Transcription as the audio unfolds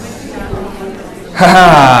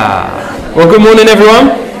Well, good morning,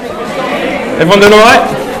 everyone. Everyone doing all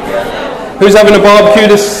right? Who's having a barbecue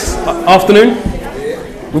this afternoon?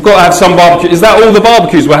 We've got to have some barbecue. Is that all the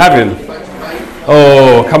barbecues we're having?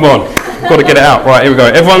 Oh, come on. We've got to get it out. Right, here we go.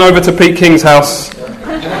 Everyone over to Pete King's house.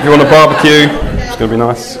 If you want a barbecue, it's going to be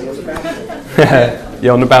nice.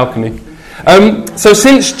 Yeah, on the balcony. So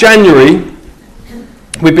since January,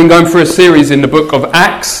 we've been going through a series in the book of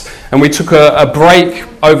Acts, and we took a break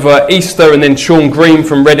over Easter, and then Sean Green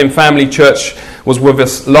from Reading Family Church was with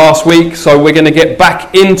us last week. So we're going to get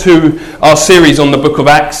back into our series on the book of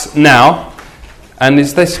Acts now. And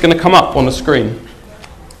is this going to come up on the screen?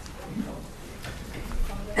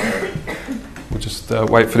 We'll just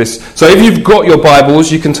wait for this. So if you've got your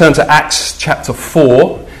Bibles, you can turn to Acts chapter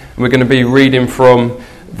 4. And we're going to be reading from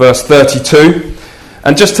verse 32.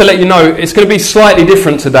 And just to let you know, it's going to be slightly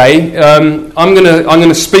different today. I'm going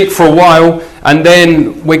to speak for a while, and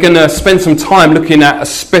then we're going to spend some time looking at a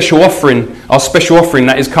special offering, our special offering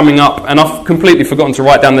that is coming up. And I've completely forgotten to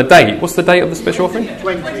write down the date. What's the date of the special offering?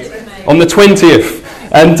 20th. On the 20th.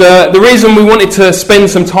 And the reason we wanted to spend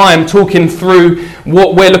some time talking through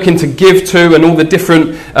what we're looking to give to and all the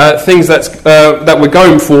different things that we're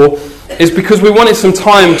going for is because we wanted some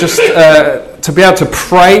time just to be able to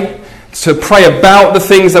pray about the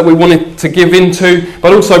things that we wanted to give into,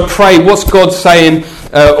 but also pray what's God saying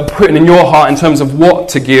or putting in your heart in terms of what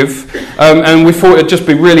to give. And we thought it'd just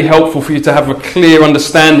be really helpful for you to have a clear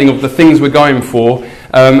understanding of the things we're going for,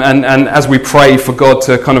 and as we pray for God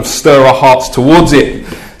to kind of stir our hearts towards it.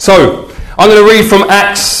 So I'm going to read from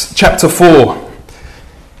Acts chapter 4.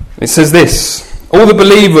 It says this: all the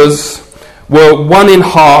believers were one in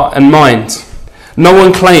heart and mind. No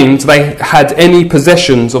one claimed they had any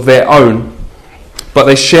possessions of their own, but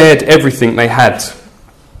they shared everything they had.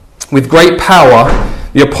 With great power,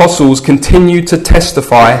 the apostles continued to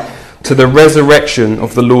testify to the resurrection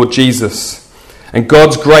of the Lord Jesus. And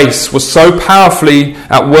God's grace was so powerfully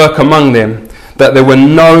at work among them that there were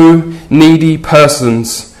no needy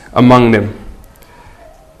persons among them.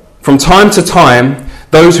 From time to time,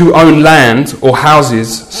 those who owned land or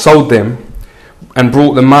houses sold them and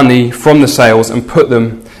brought the money from the sales and put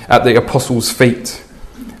them at the apostles' feet.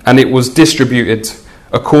 And it was distributed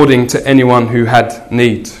according to anyone who had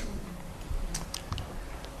need.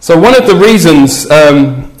 So one of the reasons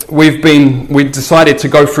we decided to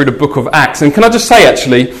go through the book of Acts, and can I just say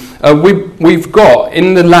actually, we've got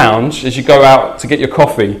in the lounge, as you go out to get your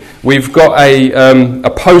coffee, we've got a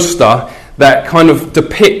poster that kind of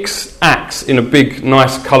depicts Acts in a big,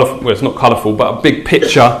 nice, colourful, well, it's not colourful, but a big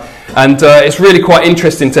picture. And it's really quite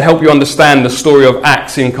interesting to help you understand the story of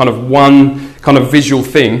Acts in kind of one kind of visual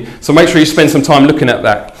thing. So make sure you spend some time looking at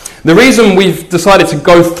that. The reason we've decided to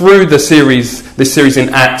go through this series in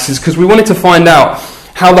Acts is because we wanted to find out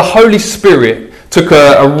how the Holy Spirit took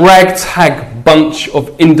a ragtag bunch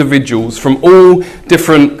of individuals from all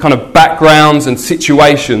different kind of backgrounds and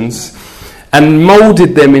situations and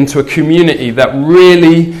moulded them into a community that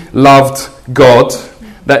really loved God,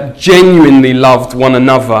 that genuinely loved one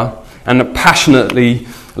another, and that passionately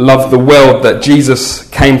loved the world that Jesus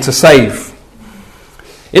came to save.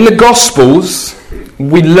 In the Gospels,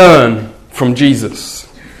 we learn from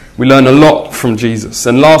Jesus. We learn a lot from Jesus.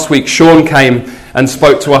 And last week, Sean came and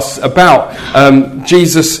spoke to us about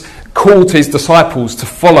Jesus called his disciples to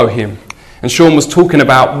follow him. And Sean was talking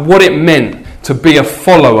about what it meant to be a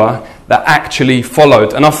follower that actually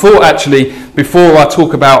followed. And I thought actually, before I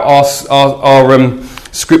talk about our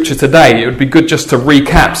scripture today, it would be good just to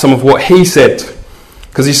recap some of what he said,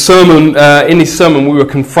 because in his sermon we were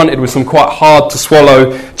confronted with some quite hard to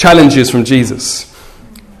swallow challenges from Jesus.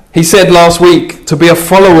 He said last week, to be a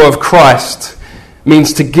follower of Christ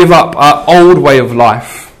means to give up our old way of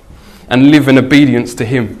life and live in obedience to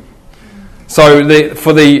him. So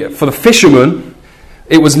for the fishermen,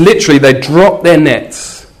 it was literally they dropped their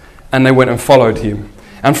nets and they went and followed him.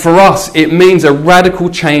 And for us, it means a radical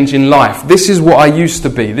change in life. This is what I used to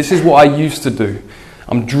be. This is what I used to do.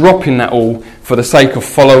 I'm dropping that all for the sake of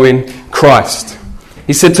following Christ.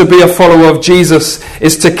 He said to be a follower of Jesus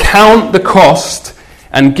is to count the cost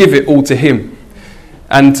and give it all to him.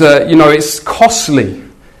 And, it's costly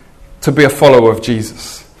to be a follower of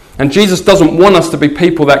Jesus. And Jesus doesn't want us to be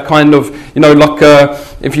people that kind of,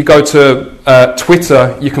 if you go to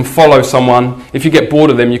Twitter, you can follow someone. If you get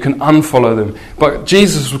bored of them, you can unfollow them. But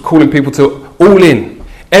Jesus was calling people to all in.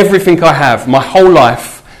 Everything I have, my whole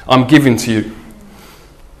life, I'm giving to you.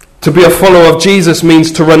 To be a follower of Jesus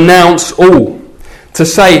means to renounce all. To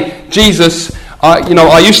say, Jesus,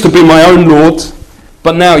 I used to be my own Lord,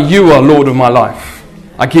 but now you are Lord of my life.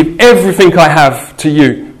 I give everything I have to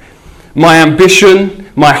you. My ambition,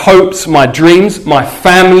 my hopes, my dreams, my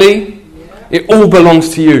family, it all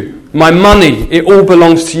belongs to you. My money, it all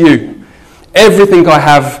belongs to you. Everything I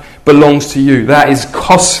have belongs to you. That is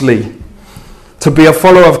costly. To be a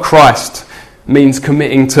follower of Christ means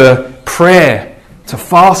committing to prayer, to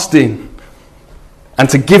fasting, and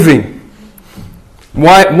to giving.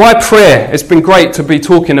 Why prayer? It's been great to be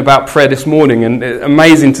talking about prayer this morning, and it's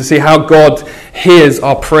amazing to see how God hears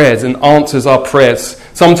our prayers and answers our prayers.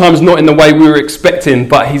 Sometimes not in the way we were expecting,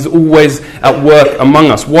 but he's always at work among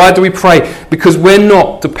us. Why do we pray? Because we're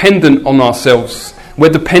not dependent on ourselves. We're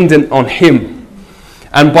dependent on him.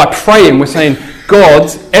 And by praying, we're saying, God,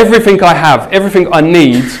 everything I have, everything I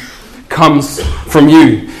need comes from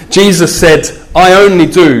you. Jesus said, I only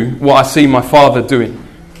do what I see my Father doing.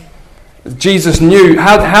 Jesus knew,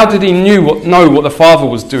 how did he know what the Father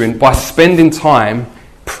was doing? By spending time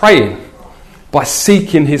praying, by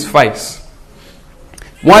seeking his face.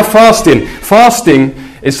 Why fasting? Fasting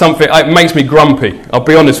is something, it makes me grumpy, I'll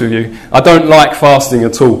be honest with you. I don't like fasting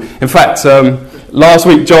at all. In fact, last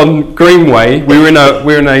week, John Greenway, we were in a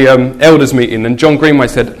elders meeting, and John Greenway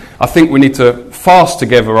said, I think we need to fast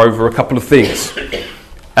together over a couple of things.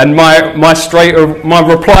 And my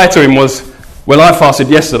reply to him was, well, I fasted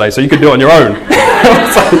yesterday, so you can do it on your own.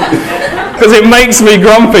 Because it makes me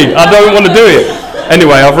grumpy. I don't want to do it.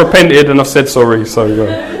 Anyway, I've repented and I've said sorry.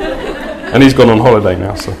 And he's gone on holiday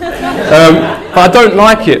now. So, but I don't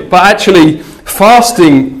like it. But actually,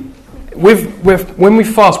 fasting, when we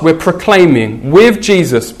fast, we're proclaiming with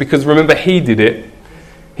Jesus, because remember, he did it.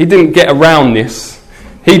 He didn't get around this.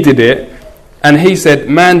 He did it. And he said,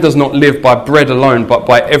 man does not live by bread alone, but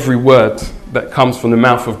by every word that comes from the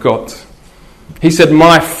mouth of God. He said,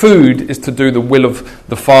 my food is to do the will of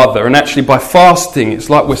the Father. And actually by fasting, it's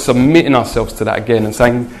like we're submitting ourselves to that again and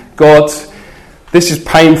saying, God, this is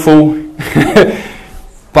painful,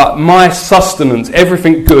 but my sustenance,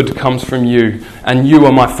 everything good comes from you, and you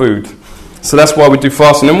are my food. So that's why we do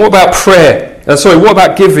fasting. And what about prayer? What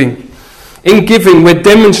about giving? In giving, we're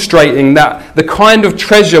demonstrating that the kind of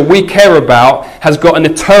treasure we care about has got an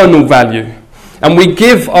eternal value. And we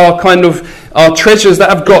give our treasures that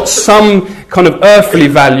have got some kind of earthly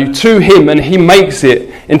value to him, and he makes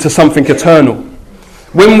it into something eternal.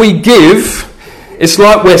 When we give, it's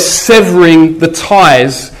like we're severing the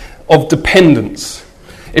ties of dependence.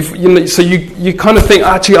 You kind of think,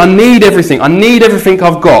 actually, I need everything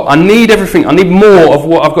I've got. I need more of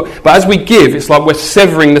what I've got. But as we give, it's like we're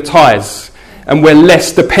severing the ties, and we're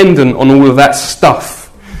less dependent on all of that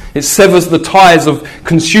stuff. It severs the ties of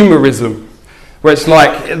consumerism, where it's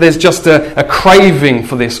like there's just a craving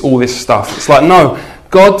for all this stuff. It's like, no,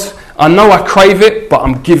 God, I know I crave it, but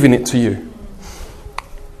I'm giving it to you.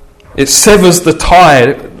 It severs the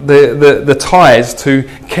ties to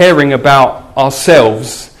caring about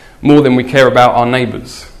ourselves more than we care about our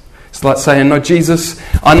neighbours. It's like saying, no, Jesus,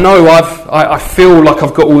 I know I feel like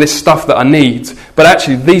I've got all this stuff that I need, but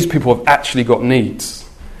actually these people have actually got needs.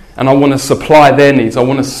 And I want to supply their needs. I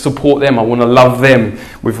want to support them. I want to love them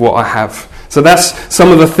with what I have. So that's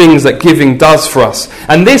some of the things that giving does for us.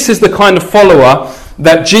 And this is the kind of follower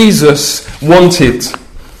that Jesus wanted.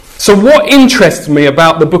 So what interests me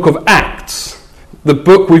about the book of Acts, the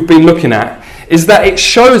book we've been looking at, is that it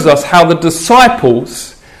shows us how the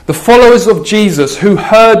disciples, the followers of Jesus who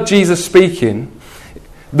heard Jesus speaking,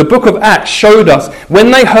 the book of Acts showed us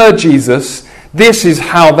when they heard Jesus, this is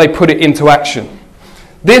how they put it into action.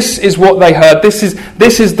 This is what they heard. This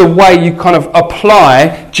is the way you kind of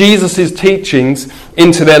apply Jesus' teachings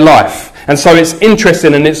into their life. And so it's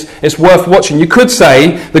interesting and it's worth watching. You could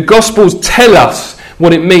say the Gospels tell us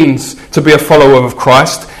what it means to be a follower of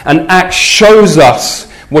Christ, and Acts shows us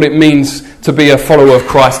what it means to be a follower of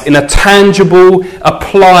Christ in a tangible,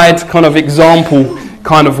 applied kind of example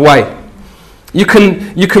kind of way. You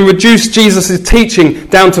can reduce Jesus' teaching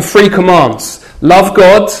down to 3 commands. Love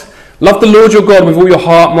God. Love the Lord your God with all your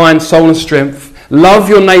heart, mind, soul and strength. Love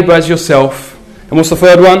your neighbour as yourself. And what's the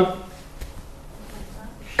third one?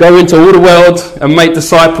 Go into all the world and make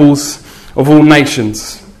disciples of all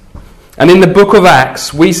nations. And in the book of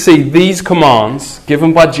Acts, we see these commands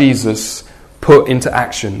given by Jesus put into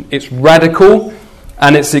action. It's radical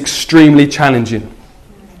and it's extremely challenging.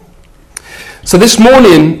 So this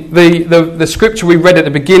morning, the scripture we read at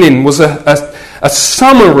the beginning was a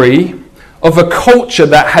summary of a culture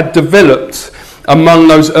that had developed among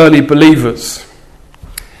those early believers.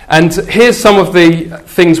 And here's some of the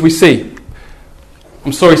things we see.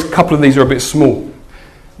 I'm sorry, a couple of these are a bit small.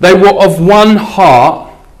 They were of one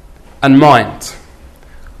heart and mind.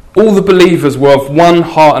 All the believers were of one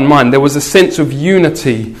heart and mind. There was a sense of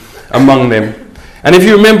unity among them. And if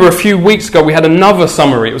you remember a few weeks ago, we had another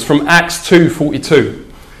summary. It was from Acts 2:42.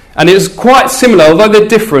 And it's quite similar, although they're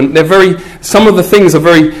different, some of the things are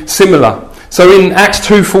very similar. So in Acts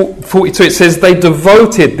 2:42 it says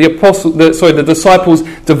the disciples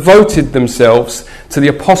devoted themselves to the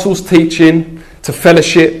apostles' teaching, to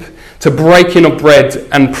fellowship, to breaking of bread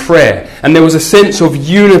and prayer. And there was a sense of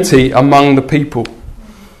unity among the people.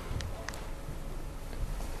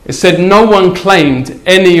 It said no one claimed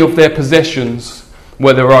any of their possessions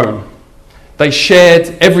were their own. They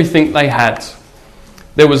shared everything they had.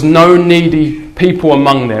 There was no needy people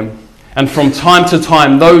among them. And from time to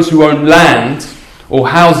time, those who owned land or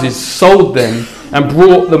houses sold them and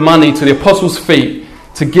brought the money to the apostles' feet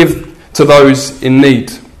to give to those in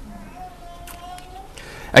need.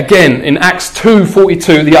 Again, in Acts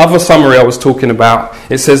 2:42, the other summary I was talking about,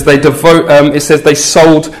 it says they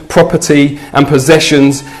sold property and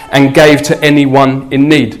possessions and gave to anyone in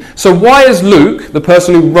need. So why is Luke, the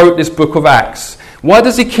person who wrote this book of Acts, why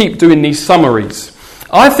does he keep doing these summaries?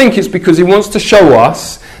 I think it's because he wants to show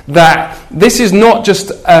us that this is not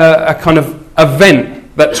just a kind of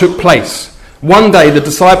event that took place. One day the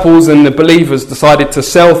disciples and the believers decided to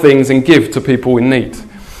sell things and give to people in need.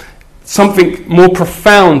 Something more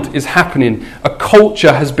profound is happening. A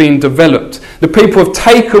culture has been developed. The people have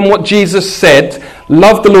taken what Jesus said,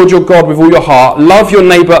 love the Lord your God with all your heart, love your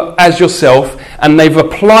neighbour as yourself, and they've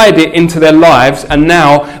applied it into their lives, and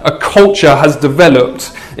now a culture has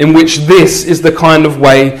developed in which this is the kind of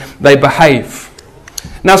way they behave.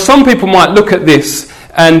 Now some people might look at this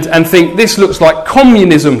and think this looks like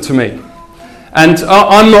communism to me. And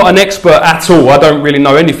I'm not an expert at all. I don't really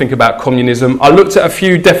know anything about communism. I looked at a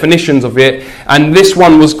few definitions of it, and this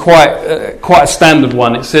one was quite a standard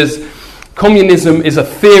one. It says, communism is a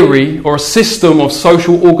theory or a system of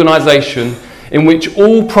social organisation in which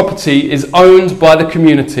all property is owned by the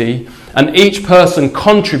community and each person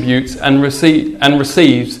contributes and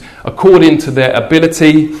receives according to their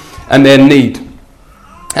ability and their need.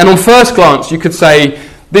 And on first glance, you could say,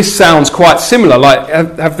 this sounds quite similar, like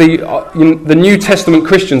have the New Testament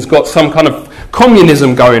Christians got some kind of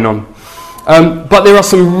communism going on? But there are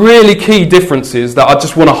some really key differences that I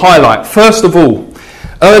just want to highlight. First of all,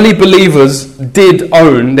 early believers did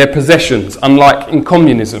own their possessions, unlike in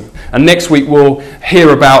communism. And next week we'll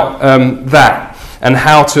hear about that and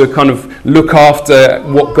how to kind of look after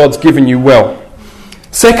what God's given you well.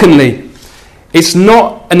 Secondly, it's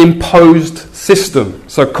not an imposed system.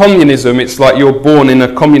 So communism, it's like you're born in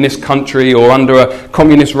a communist country or under a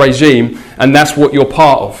communist regime, and that's what you're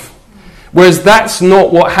part of. Whereas that's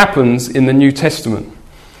not what happens in the New Testament.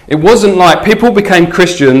 It wasn't like people became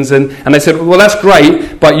Christians and they said, well, that's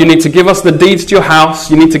great, but you need to give us the deeds to your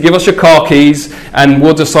house, you need to give us your car keys, and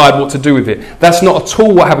we'll decide what to do with it. That's not at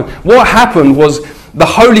all what happened. What happened was the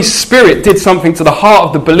Holy Spirit did something to the heart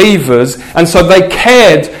of the believers, and so they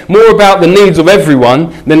cared more about the needs of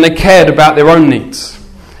everyone than they cared about their own needs.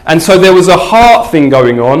 And so there was a heart thing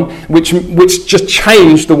going on which just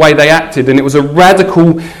changed the way they acted, and it was a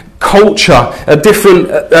radical culture,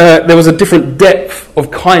 there was a different depth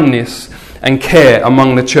of kindness and care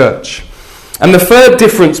among the church. And the third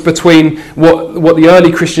difference between what the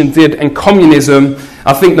early Christians did and communism,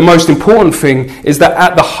 I think the most important thing is that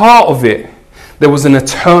at the heart of it, there was an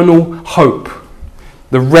eternal hope,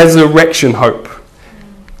 the resurrection hope.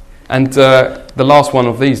 And the last one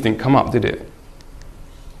of these didn't come up, did it?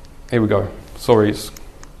 Here we go. Sorry.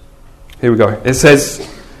 Here we go. It says,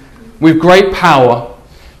 with great power,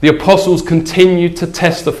 the apostles continued to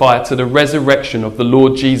testify to the resurrection of the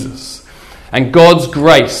Lord Jesus. And God's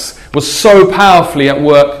grace was so powerfully at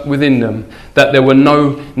work within them that there were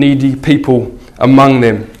no needy people among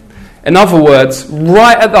them. In other words,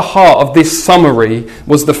 right at the heart of this summary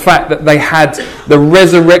was the fact that they had the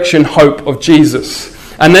resurrection hope of Jesus.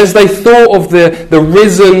 And as they thought of the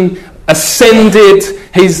risen, ascended,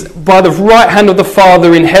 he's by the right hand of the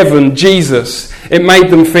Father in heaven, Jesus, it made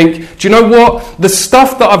them think, do you know what? The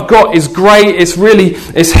stuff that I've got is great,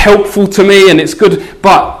 it's helpful to me and it's good,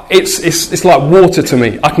 but it's like water to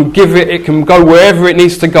me. I can give it can go wherever it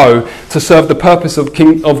needs to go to serve the purpose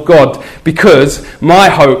of God, because my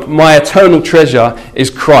hope, my eternal treasure is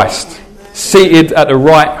Christ, seated at the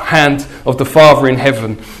right hand of the Father in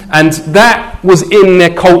heaven. And that was in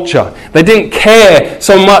their culture. They didn't care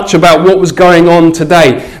so much about what was going on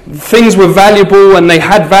today. Things were valuable and they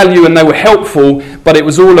had value and they were helpful, but it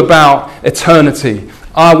was all about eternity.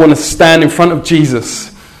 I want to stand in front of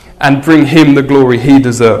Jesus and bring him the glory he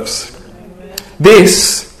deserves.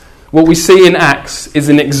 This, what we see in Acts, is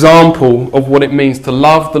an example of what it means to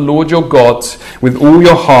love the Lord your God with all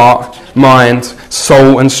your heart, mind,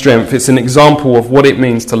 soul and strength. It's an example of what it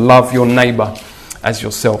means to love your neighbour as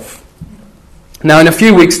yourself. Now, in a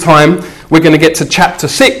few weeks' time, we're going to get to chapter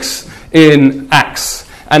 6 in Acts.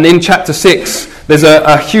 And in chapter 6, there's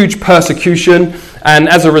a huge persecution, and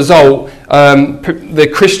as a result, the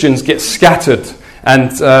Christians get scattered.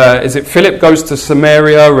 And Philip goes to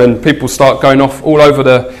Samaria, and people start going off all over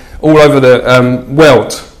the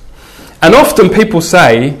world. And often people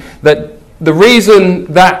say that the reason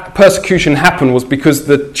that persecution happened was because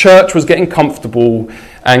the church was getting comfortable,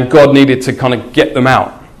 and God needed to kind of get them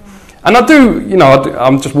out. And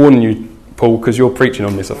I'm just warning you, Paul, because you're preaching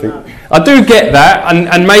on this, I think. I do get that,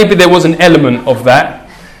 and maybe there was an element of that.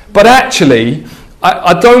 But actually,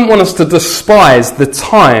 I don't want us to despise the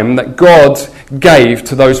time that God gave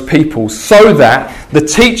to those people so that the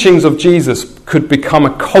teachings of Jesus could become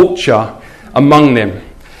a culture among them.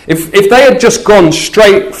 If they had just gone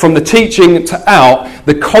straight from the teaching to out,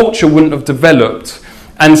 the culture wouldn't have developed.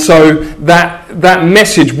 And so that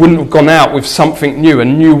message wouldn't have gone out with something new, a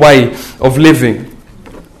new way of living.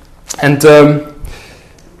 And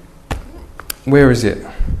where is it?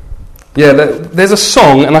 Yeah, there's a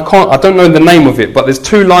song, and I don't know the name of it, but there's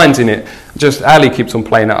 2 lines in it. Just Ali keeps on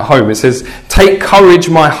playing at home. It says, "Take courage,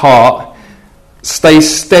 my heart, stay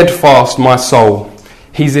steadfast, my soul.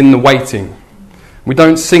 He's in the waiting." We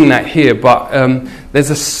don't sing that here, but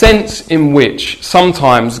there's a sense in which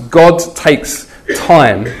sometimes God takes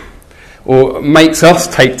time, or makes us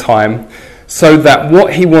take time, so that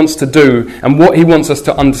what he wants to do and what he wants us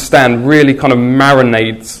to understand really kind of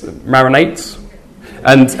marinates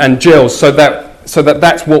and gels, so that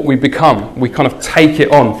that's what we become. We kind of take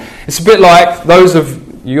it on. It's a bit like those of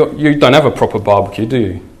you don't have a proper barbecue, do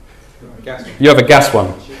you? You have a gas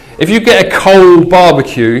one. If you get a coal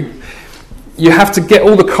barbecue, you have to get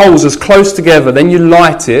all the coals as close together, then you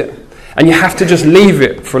light it, and you have to just leave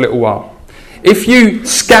it for a little while. If you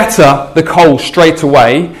scatter the coal straight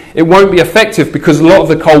away, it won't be effective because a lot of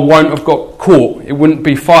the coal won't have got caught. It wouldn't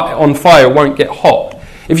be on fire, it won't get hot.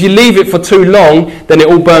 If you leave it for too long, then it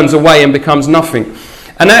all burns away and becomes nothing.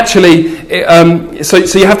 And actually, so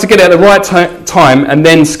you have to get it at the right time and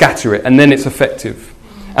then scatter it, and then it's effective.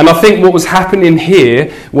 And I think what was happening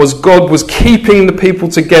here was God was keeping the people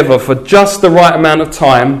together for just the right amount of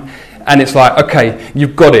time, and it's like, okay,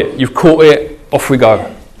 you've got it, you've caught it, off we go.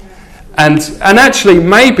 And actually,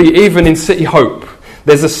 maybe even in City Hope,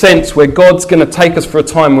 there's a sense where God's going to take us for a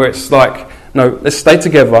time where it's like, no, let's stay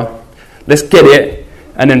together, let's get it,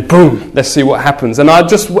 and then boom, let's see what happens. And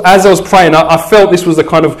as I was praying, I felt this was a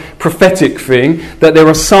kind of prophetic thing, that there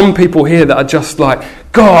are some people here that are just like,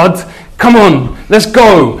 God, come on, let's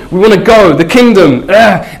go, we want to go, the kingdom.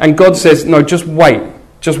 And God says, no, just wait,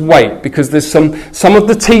 because there's some of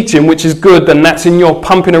the teaching which is good, and that's in your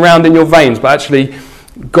pumping around in your veins, but actually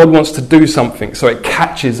God wants to do something, so it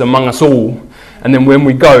catches among us all, and then when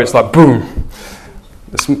we go, it's like boom.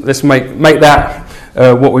 Let's make that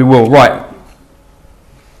what we will. Right.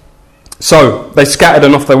 So they scattered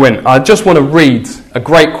and off they went. I just want to read a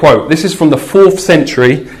great quote. This is from the 4th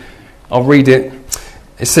century. I'll read it.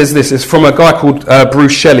 It says this. It's from a guy called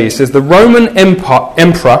Bruce Shelley. It says, the Roman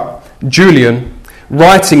Emperor Julian,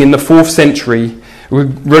 writing in the 4th century,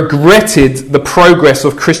 regretted the progress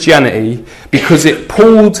of Christianity because it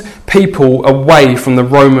pulled people away from the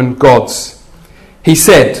Roman gods. He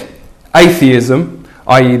said, atheism,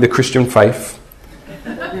 i.e. the Christian faith,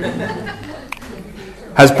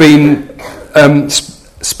 has been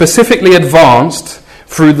specifically advanced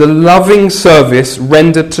through the loving service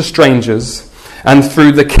rendered to strangers and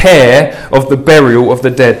through the care of the burial of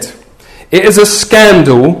the dead. It is a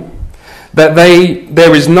scandal that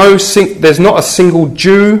there's not a single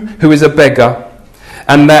Jew who is a beggar,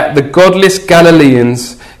 and that the godless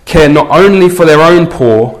Galileans care not only for their own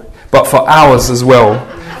poor, but for ours as well,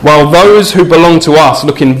 while those who belong to us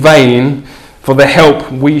look in vain for the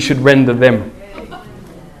help we should render them.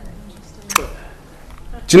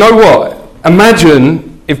 Do you know what?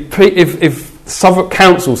 Imagine if Southwark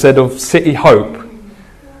Council said of City Hope,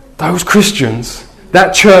 those Christians,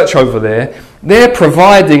 that church over there, they're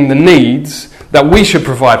providing the needs that we should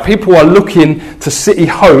provide. People are looking to City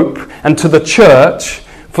Hope and to the church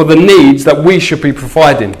for the needs that we should be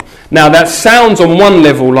providing. Now that sounds on one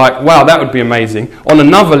level like, wow, that would be amazing. On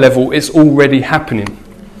another level, it's already happening.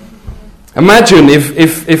 Imagine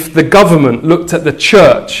if the government looked at the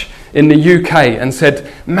church in the UK and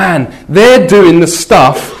said, man, they're doing the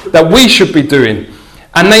stuff that we should be doing.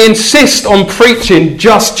 And they insist on preaching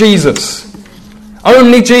just Jesus.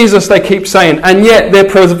 Only Jesus, they keep saying, and yet they're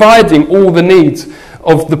providing all the needs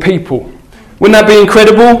of the people. Wouldn't that be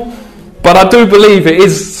incredible? But I do believe it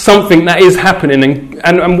is something that is happening.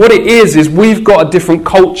 And what it is we've got a different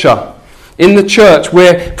culture In the church,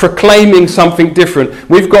 we're proclaiming something different.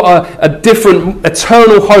 We've got a different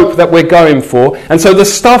eternal hope that we're going for. And so the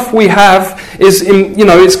stuff we have is,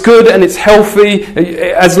 it's good and it's healthy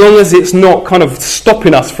as long as it's not kind of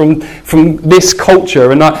stopping us from this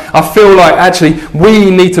culture. And I feel like actually we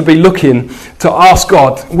need to be looking to ask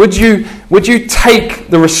God, would you take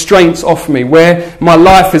the restraints off me where my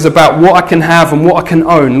life is about what I can have and what I can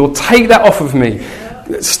own? Lord, take that off of me.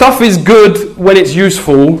 Stuff is good when it's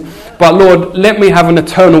useful, but Lord, let me have an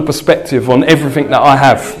eternal perspective on everything that I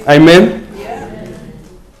have. Amen?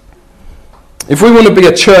 If we want to be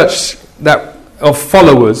a church of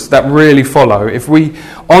followers that really follow, if we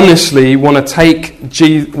honestly want to take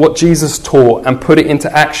what Jesus taught and put it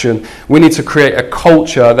into action, we need to create a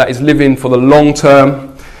culture that is living for the long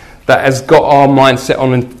term, that has got our mindset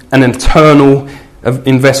on an eternal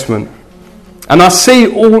investment. And I see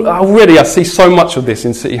so much of this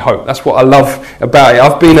in City Hope. That's what I love about it.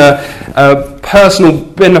 I've been a personal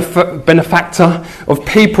benefactor of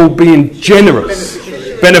people being generous.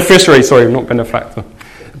 Beneficiary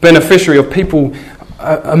of people,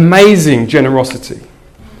 amazing generosity.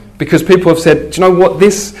 Because people have said, do you know what,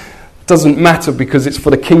 this doesn't matter because it's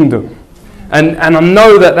for the kingdom. And I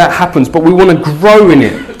know that happens, but we want to grow in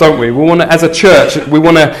it, don't we? We want to, as a church, we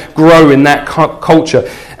want to grow in that culture.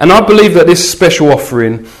 And I believe that this special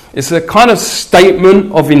offering is a kind of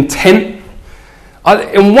statement of intent.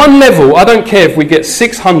 In one level, I don't care if we get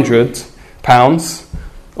 £600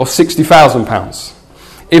 or £60,000.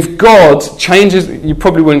 If God changes, you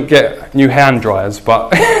probably wouldn't get new hand dryers, but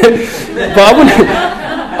I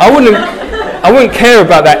wouldn't care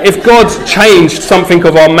about that. If God changed something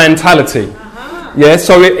of our mentality. Yeah,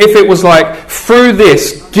 so if it was like through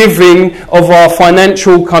this giving of our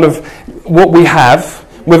financial kind of what we have,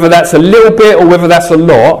 whether that's a little bit or whether that's a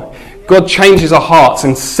lot, God changes our hearts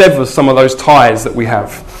and severs some of those ties that we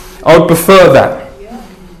have. I would prefer that.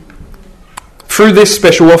 Through this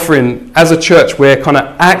special offering, as a church, we're kind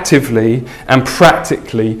of actively and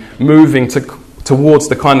practically moving towards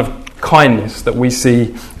the kind of kindness that we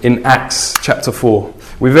see in Acts chapter 4.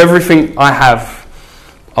 With everything I have,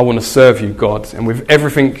 I want to serve you, God. And with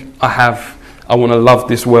everything I have, I want to love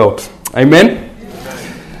this world. Amen?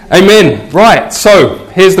 Amen. Right, so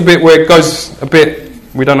here's the bit where it goes a bit,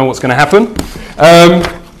 we don't know what's going to happen.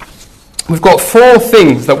 We've got 4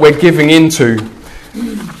 things that we're giving into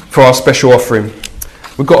for our special offering.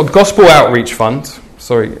 We've got a gospel outreach fund.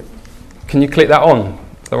 Sorry, can you click that on?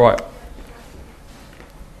 Is that right?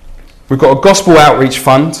 We've got a gospel outreach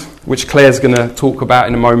fund, which Claire's going to talk about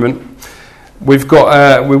in a moment. We've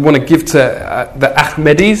got we want to give to the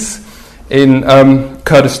Ahmadis in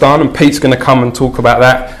Kurdistan, and Pete's going to come and talk about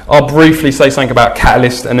that. I'll briefly say something about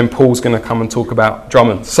Catalyst, and then Paul's going to come and talk about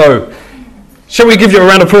Drummond. So, shall we give you a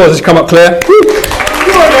round of applause as you come up, Claire?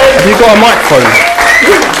 Have you got a microphone?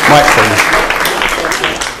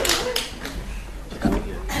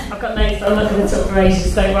 I've got notes, I'm not going to talk for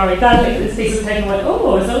ages, don't worry. Dad looked at the piece of paper and went,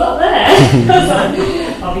 oh, there's a lot there.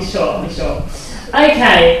 I'll be short.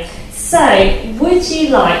 Okay, so would you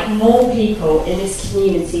like more people in this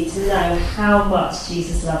community to know how much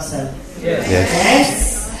Jesus loves them?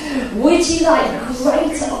 Yes. Would you like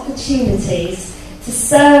greater opportunities to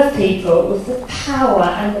serve people with the power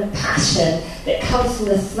and the passion that comes from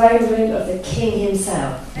the throne room of the King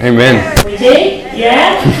himself? Amen. Would you?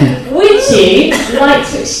 Yeah? Would you like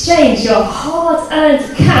to exchange your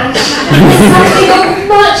hard-earned cash for something of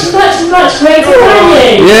much, much, much greater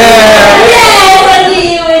value? Yeah! Yes, I knew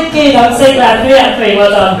you would. Good, I'm so glad. 3 out of 3,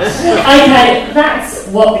 well done. Okay, that's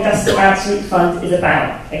what the Gospel Outreach Fund is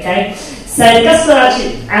about, okay? So the Gospel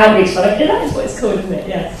Outreach Fund, that is what it's called, isn't it?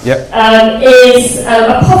 Yeah. Yep. Is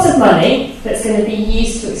a pot of money that's going to be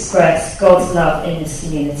used to express God's love in this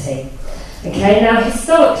community. Okay, now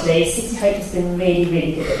historically, City Hope has been really,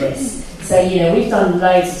 really good at this. So, we've done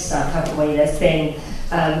loads of stuff, haven't we? There's been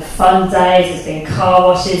fun days, there's been car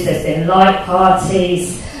washes, there's been light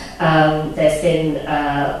parties, there's been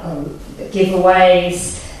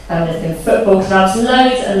giveaways, there's been football clubs,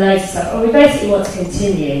 loads and loads of stuff. And we basically want to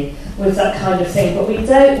continue with that kind of thing, but we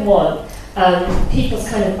don't want people's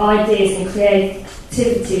kind of ideas and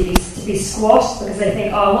creativity to be squashed because they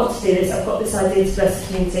think, I want to do this, I've got this idea to bless the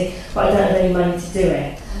community, but I don't have any money to do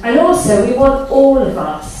it. And also, we want all of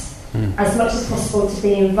us, as much as possible, to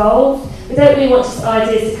be involved. We don't really want just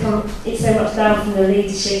ideas to come so much down from the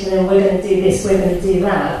leadership and then we're going to do this, we're going to do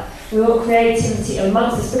that. We want creativity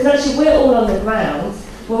amongst us because actually we're all on the ground,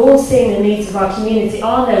 we're all seeing the needs of our community.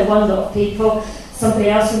 I know one lot of people, somebody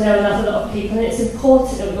else will know another lot of people, and it's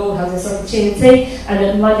important that we all have this opportunity and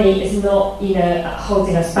that money is not,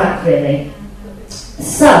 holding us back really.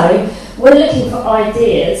 So we're looking for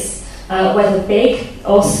ideas whether big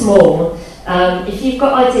or small. If you've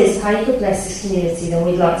got ideas of how you could bless this community, then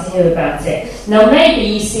we'd like to hear about it. Now, maybe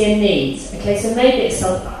you see a need. Okay, so maybe it's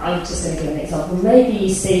I'm just going to give an example. Maybe you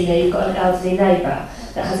see, you've got an elderly neighbour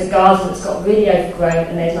that has a garden that's got really overgrown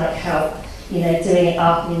and they'd like help, doing it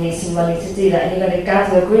up, and you need some money to do that, and you're going to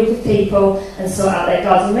gather a group of people and sort out their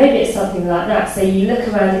garden. Maybe it's something like that. So you look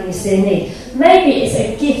around and you see a need. Maybe it's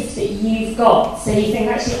a gift that you've got. So you think,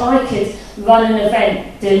 actually, I could run an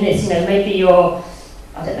event doing this. Maybe you're,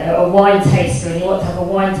 a wine taster and you want to have a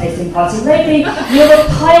wine tasting party. Maybe you're a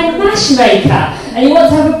pie and mash maker and you want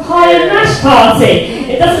to have a pie and mash party.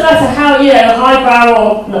 It doesnn't matter how, highbrow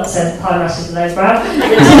or, not saying pie and mash is lowbrow.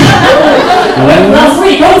 Last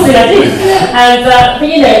week, obviously I did. But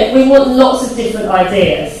we want lots of different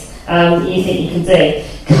ideas that you think you can do.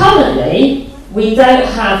 Currently, we don't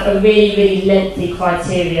have a really, really lengthy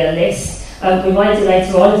criteria list. We might do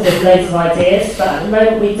later on if there's loads of ideas, but at the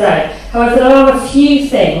moment we don't. However, there are a few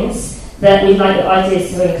things that we'd like the ideas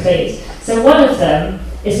to include. So one of them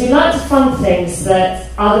is we like to fund things that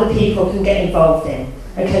other people can get involved in.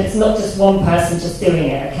 Okay, it's not just one person just doing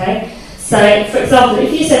it, okay? So, for example,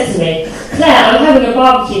 if you said to me, Claire, I'm having a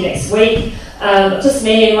barbecue next week, just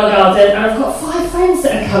me in my garden, and I've got 5 friends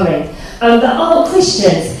that are coming that aren't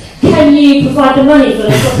Christians. Can you provide the money for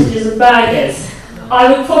the sausages and burgers? I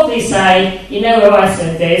would probably say, you know where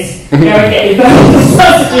Iceland is, go and get involved with the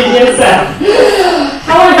sausages yourself.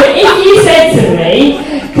 However, if you said to me,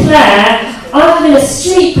 Claire, I'm having a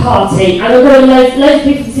street party and we're going to loads of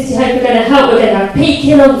people from City Hope are going to help, we're going to have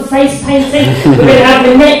peeking on the face painting, we're going to have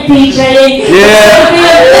the net DJing, and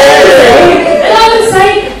I would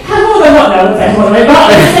say, have all the hot now, but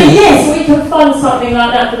I would say yes, we can fund something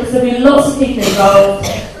like that because there'll be lots of people involved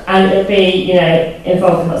and it'll be,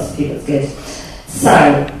 involving lots of people, it's good. So,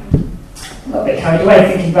 I'm a bit carried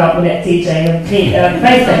away thinking about the net DJing and face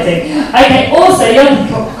painting. Okay, also the other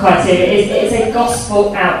criteria is it's a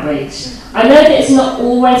gospel outreach. I know that it's not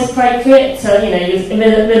always appropriate, so you're in the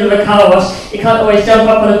middle of a car wash, you can't always jump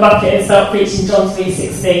up on a bucket and start preaching John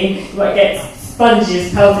 3:16, you might get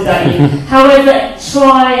sponges pelted at you. However,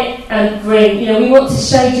 try and bring, we want to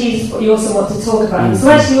show Jesus, but we also want to talk about him. So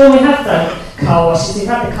actually when we have done car washes, we've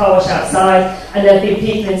had the car wash outside and there have been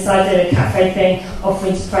people inside doing a cafe thing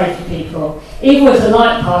offering to pray for people. Even with the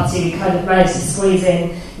night party, we kind of managed to squeeze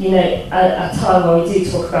in a time where we do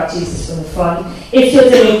talk about Jesus from the front. If you're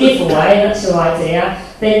doing a giveaway, and that's your idea,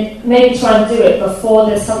 then maybe try and do it before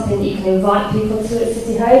there's something that you can invite people to at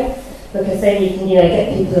City Hope, because then you can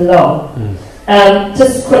get people along.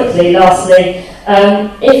 Just quickly, lastly,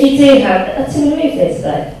 if you do have Tim and Ruth here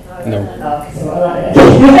today. No. Oh, okay, so I like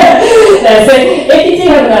that. So if you do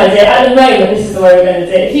have an idea, at the moment this is the way we're going to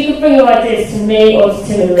do it. If you could bring your ideas to me or to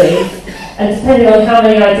Tim and Ruth, and depending on how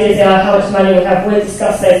many ideas there are, how much money we have, we'll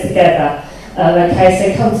discuss those together. Okay,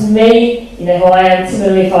 so come to me, who I am. Tim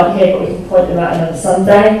and Ruth aren't here, but we can point them out another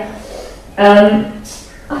Sunday.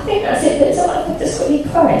 I think that's it, but it's all right if I just quickly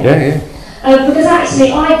pray. Yeah. Because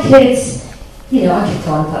actually I could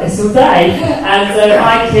plan like this all day, and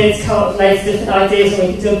I could come up with loads of different ideas, and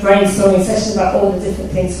we could do a brainstorming session about all the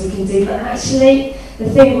different things we can do. But actually, the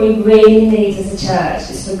thing we really need as a church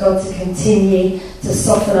is for God to continue to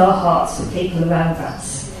soften our hearts for people around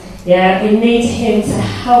us. Yeah, we need Him to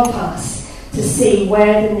help us to see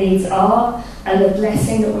where the needs are and the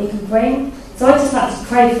blessing that we can bring. So I just like to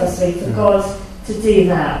pray for us, really, for God to do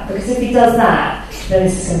that, because if He does that, then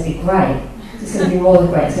this is going to be great. It's going to be more than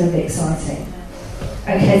great. It's going to be exciting.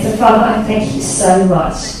 Okay, so Father, I thank you so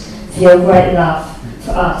much for your great love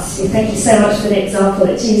for us. We thank you so much for the example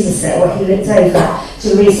that Jesus set, where He looked over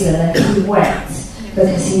Jerusalem and He wept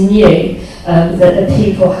because He knew that the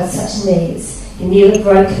people had such needs. He knew the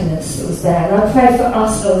brokenness that was there. And I pray for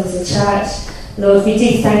us, Lord, as a church. Lord, we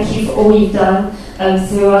do thank you for all you've done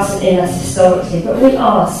through us and in us historically, but we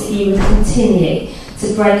ask that you would continue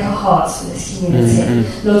to break our hearts for this community.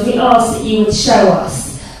 Lord, we ask that you would show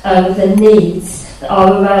us the needs that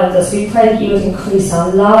are around us. We pray that you would increase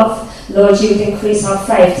our love. Lord, you would increase our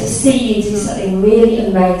faith to see you do something really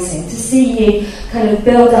amazing, to see you kind of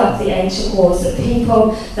build up the ancient walls, that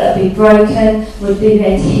people that would be broken would be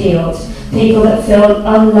made healed. People that feel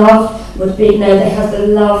unloved would know they have the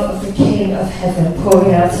love of the King of Heaven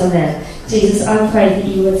pouring out on them. Jesus, I pray that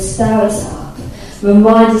you would stir us up,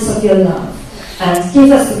 remind us of your love, and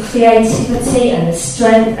give us the creativity and the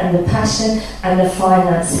strength and the passion and the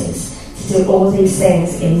finances to do all these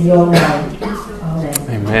things in your name. Amen.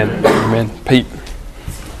 Amen. Amen. Pete.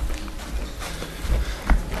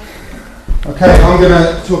 Okay, I'm going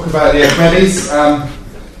to talk about the Ahmedis.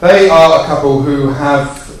 They are a couple who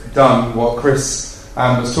have done what Chris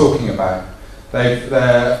was talking about.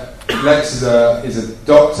 They're Lex is a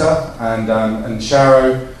doctor, and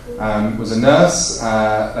Sharo was a nurse.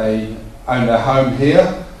 They own their home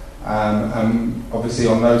here, and obviously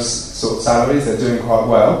on those sort of salaries they're doing quite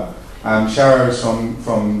well. Sharo is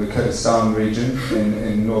from the Kurdistan region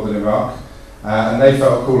in northern Iraq, and they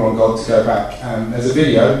felt a call on God to go back. There's a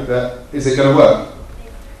video is it going to work?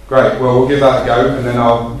 Great, well we'll give that a go and then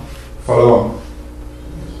I'll follow on.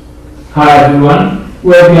 Hi everyone,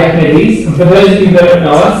 we're the Ahmadis, and for those of you who don't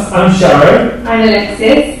know us, I'm Sharo. I'm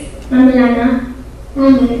Alexis. I'm Lana.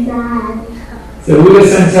 I'm Izad. So we were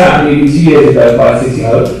sent out nearly 2 years ago by City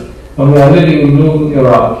Hope, and we are living in northern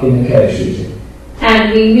Iraq in the Kurdish region.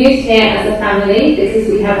 And we moved here as a family because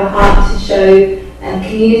we have a heart to show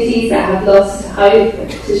communities that have lost hope,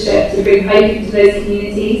 to bring hope into those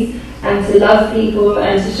communities, and to love people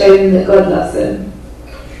and to show them that God loves them.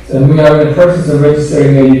 And we are in the process of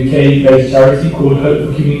registering a UK-based charity called Hope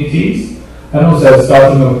for Communities, and also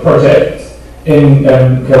starting a project in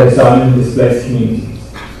Kurdistan in displaced communities.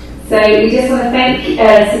 So we just want to thank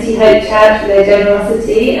City Hope Church for their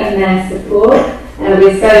generosity and their support.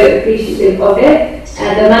 We're so appreciative of it.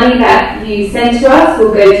 The money that you send to us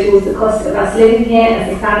will go towards the cost of us living here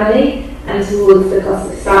as a family and towards the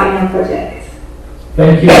cost of starting our project.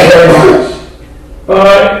 Thank you very much.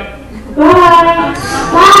 Bye. Bye.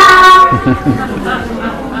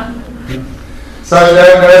 So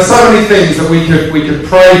there are so many things that we could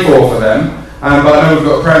pray for them, but I know we've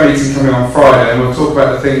got a prayer meeting coming on Friday, and we'll talk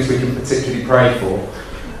about the things we can particularly pray for.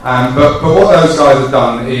 But what those guys have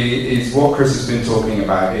done is what Chris has been talking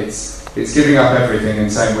about. It's giving up everything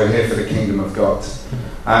and saying we're here for the kingdom of God.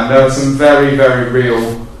 There are some very, very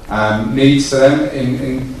real needs for them.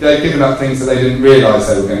 They've given up things that they didn't realise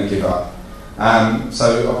they were going to give up.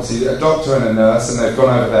 So obviously a doctor and a nurse, and they've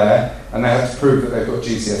gone over there and they have to prove that they've got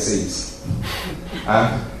GCSEs.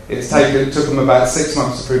 It took them about 6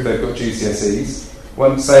 months to prove they've got GCSEs.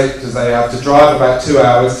 Because they have to drive about 2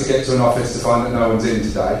 hours to get to an office to find that no one's in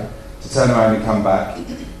today, to turn around and come back,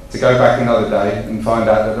 to go back another day and find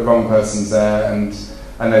out that the wrong person's there, and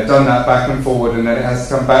they've done that back and forward, and then it has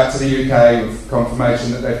to come back to the UK with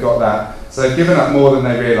confirmation that they've got that. So they've given up more than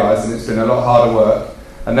they realised, and it's been a lot harder work.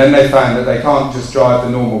 And then they found that they can't just drive the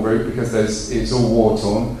normal route because it's all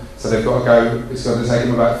war-torn, so they've got to go. It's going to take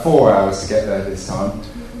them about 4 hours to get there this time,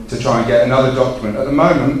 to try and get another document. At the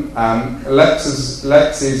moment, Lex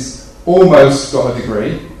is almost got a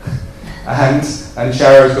degree, and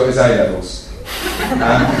Sharo's got his A-levels. And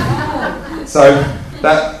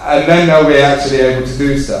then they'll be actually able to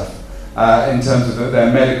do stuff in terms of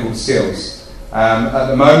their medical skills. At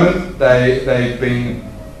the moment,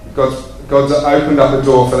 God's opened up a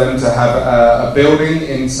door for them to have a building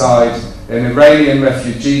inside an Iranian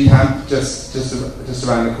refugee camp just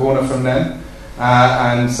around the corner from them.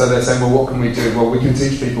 And so they're saying, well, what can we do? Well, we can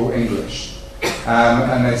teach people English.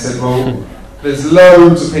 And they said, well, there's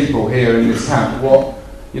loads of people here in this camp.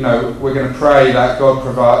 We're going to pray that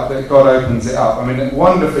that God opens it up. I mean,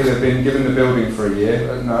 wonderfully, they've been given the building for a year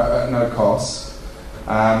at no cost.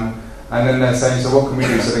 And then they're saying, so what can we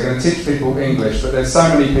do? So they're going to teach people English, but there's so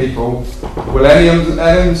many people. Will any of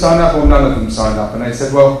them sign up or none of them sign up? And they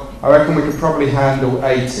said, well, I reckon we could probably handle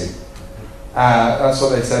 80. That's what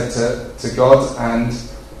they said to God, and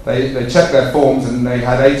they checked their forms and they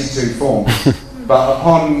had 82 forms. But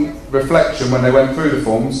upon reflection, when they went through the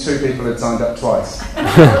forms, 2 people had signed up twice.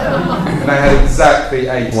 And they had exactly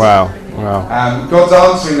 80. Wow. God's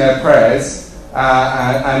answering their prayers,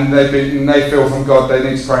 and they feel from God they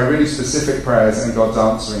need to pray really specific prayers, and God's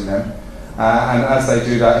answering them. And as they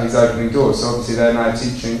do that, He's opening doors. So obviously they're now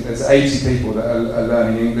teaching. There's 80 people that are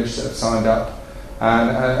learning English that have signed up.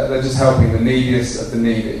 And they're just helping the neediest of the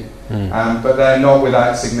needy. But they're not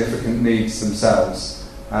without significant needs themselves.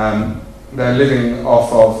 They're living off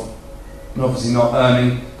of, obviously not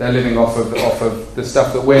earning, they're living off of the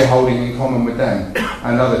stuff that we're holding in common with them,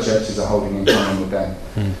 and other churches are holding in common with them.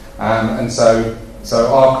 And so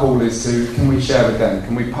our call is can we share with them?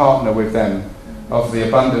 Can we partner with them of the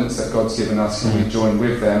abundance that God's given us? Can we join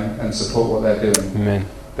with them and support what they're doing? Amen.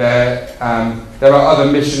 There are other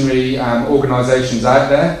missionary organisations out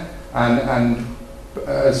there, and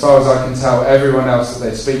as far as I can tell, everyone else that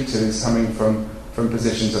they speak to is coming from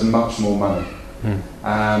positions of much more money.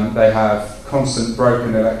 They have constant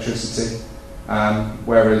broken electricity,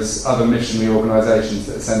 whereas other missionary organisations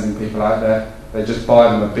that are sending people out there, they just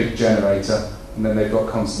buy them a big generator and then they've got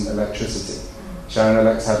constant electricity. Sharon and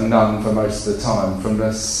Alex have none for most of the time.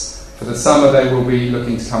 For the summer they will be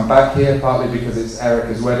looking to come back here, partly because it's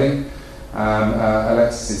Erica's wedding,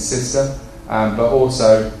 Alexis' sister, but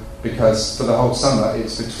also because for the whole summer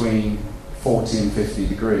it's between 40 and 50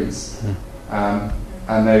 degrees. And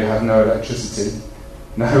and they have no electricity,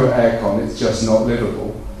 no aircon. It's just not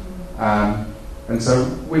livable. And so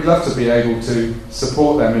we'd love to be able to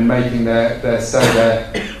support them in making their stay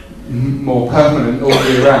there more permanent all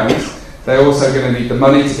year round. They're also going to need the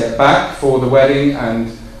money to get back for the wedding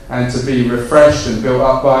and to be refreshed and built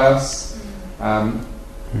up by us,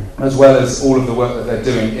 as well as all of the work that they're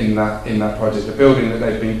doing in that project. The building that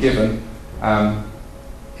they've been given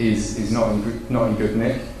is not in good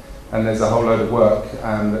nick, and there's a whole load of work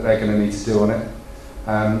that they're going to need to do on it.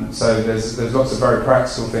 So there's lots of very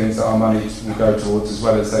practical things that our money will go towards, as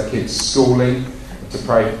well as their kids' schooling, to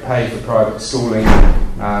pay for private schooling.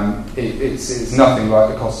 It's nothing like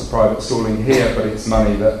the cost of private schooling here, but it's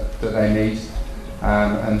money that they need.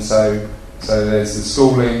 And so there's the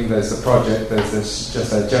schooling, there's the project, there's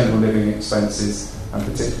just their general living expenses, and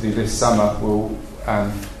particularly this summer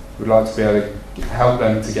we'd like to be able to help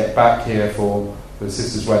them to get back here for the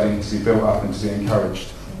sister's wedding, to be built up and to be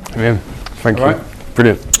encouraged. Amen. Thank you. Right.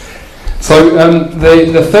 Brilliant. So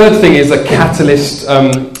the third thing is a Catalyst.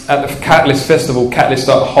 At the Catalyst Festival, Catalyst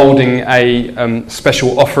are holding a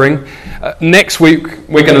special offering. Next week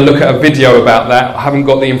we're going to look at a video about that. I haven't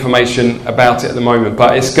got the information about it at the moment,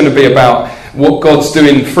 but it's going to be about what God's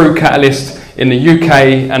doing through Catalyst in the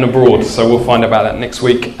UK and abroad. So we'll find out about that next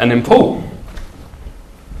week. And then Paul.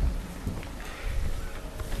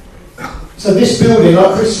 So this building,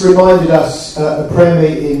 like Chris reminded us at the prayer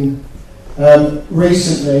meeting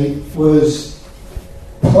recently, was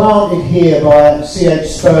planted here by C.H.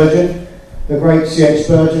 Spurgeon, the great C.H.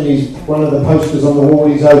 Spurgeon. He's one of the posters on the wall.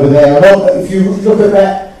 He's over there. If you look at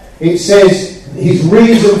that, it says his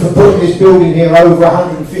reason for putting this building here over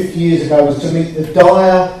 150 years ago was to meet the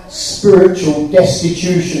dire spiritual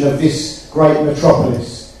destitution of this great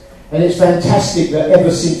metropolis. And it's fantastic that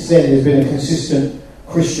ever since then there's been a consistent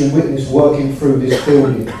Christian witness working through this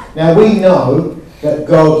building. Now we know that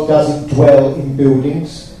God doesn't dwell in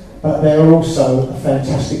buildings, but they are also a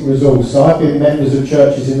fantastic resource. So I've been members of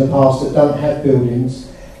churches in the past that don't have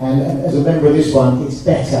buildings, and as a member of this one, it's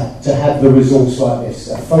better to have the resource like this,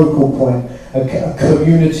 a focal point, a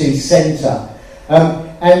community centre.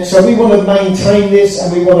 And so we want to maintain this,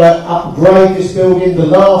 and we want to upgrade this building. The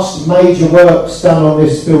last major works done on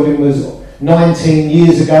this building was 19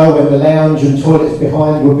 years ago, when the lounge and toilets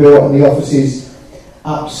behind were built and the offices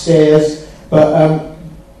upstairs. But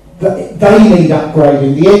they need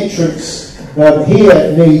upgrading. The entrance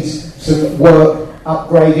here needs some work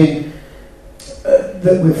upgrading.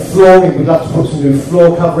 With flooring, we'd like to put some new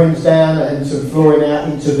floor coverings down and some flooring out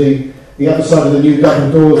into the other side of the new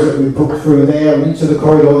double doors that we put through there and into the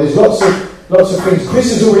corridor. There's lots of things.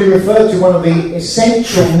 Chris has already referred to one of the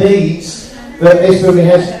essential needs that this building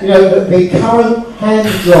has. You know, the current hand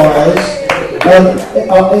dryers,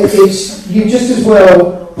 you just as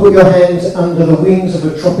well put your hands under the wings of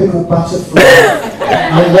a tropical butterfly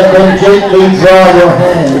and let them gently dry your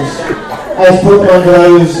hands as put under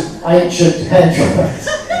those ancient hand dryers.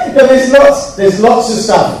 There's lots of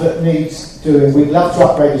stuff that needs doing. We'd love to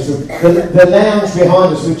upgrade this room. The lounge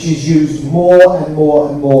behind us, which is used more and more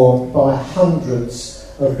and more by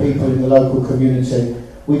hundreds of people in the local community,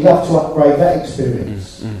 we'd love to upgrade that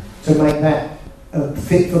experience to make that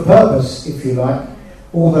fit for purpose, if you like.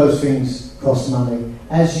 All those things cost money.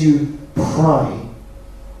 As you pray,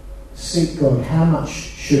 seek God, how much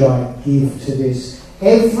should I give to this?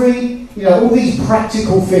 All these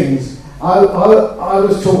practical things. I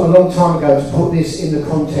was taught a long time ago to put this in the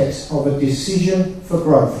context of a decision for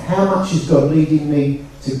growth. How much is God leading me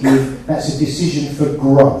to give? That's a decision for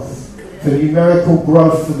growth, for numerical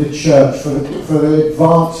growth for the church, for the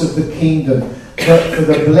advance of the kingdom, for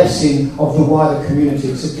the blessing of the wider community.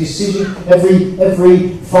 It's a decision. Every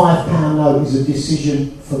 £5 note is a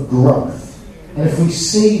decision for growth. And if we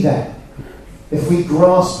see that, if we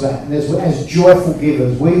grasp that, and as joyful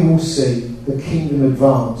givers, we will see the kingdom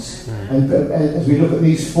advance. And as we look at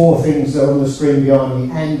these four things that are on the screen behind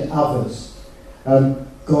me and others,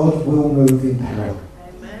 God will move in power.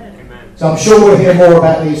 Amen. So I'm sure we'll hear more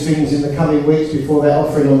about these things in the coming weeks before that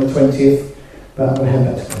offering on the 20th. But I'm going to hand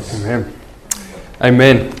that to Chris. Amen.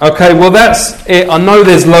 Amen. Okay, well that's it. I know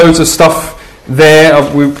there's loads of stuff there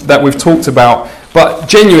that we've talked about, but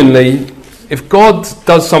genuinely, if God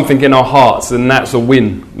does something in our hearts, then that's a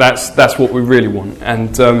win. That's what we really want,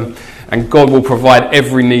 and God will provide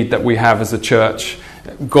every need that we have as a church.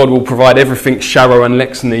 God will provide everything Sharo and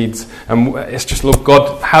Lex needs, and it's just, Lord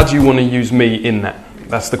God, how do you want to use me in that?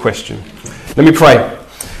 That's the question. Let me pray.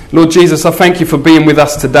 Lord Jesus, I thank you for being with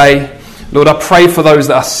us today. Lord, I pray for those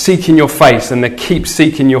that are seeking your face and they keep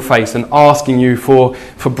seeking your face and asking you for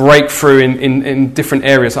breakthrough in different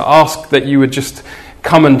areas. I ask that you would just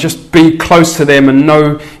come and just be close to them and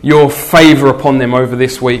know your favour upon them over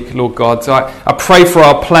this week, Lord God. So I pray for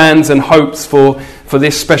our plans and hopes for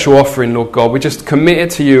this special offering, Lord God. We just commit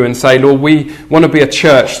it to you and say, Lord, we want to be a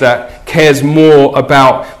church that cares more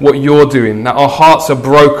about what you're doing, that our hearts are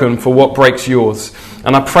broken for what breaks yours.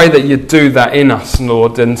 And I pray that you do that in us,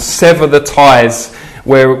 Lord, and sever the ties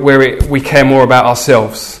where we care more about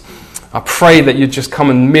ourselves. I pray that you just come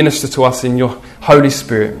and minister to us in your Holy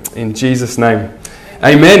Spirit. In Jesus' name.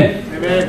 Amen. Amen.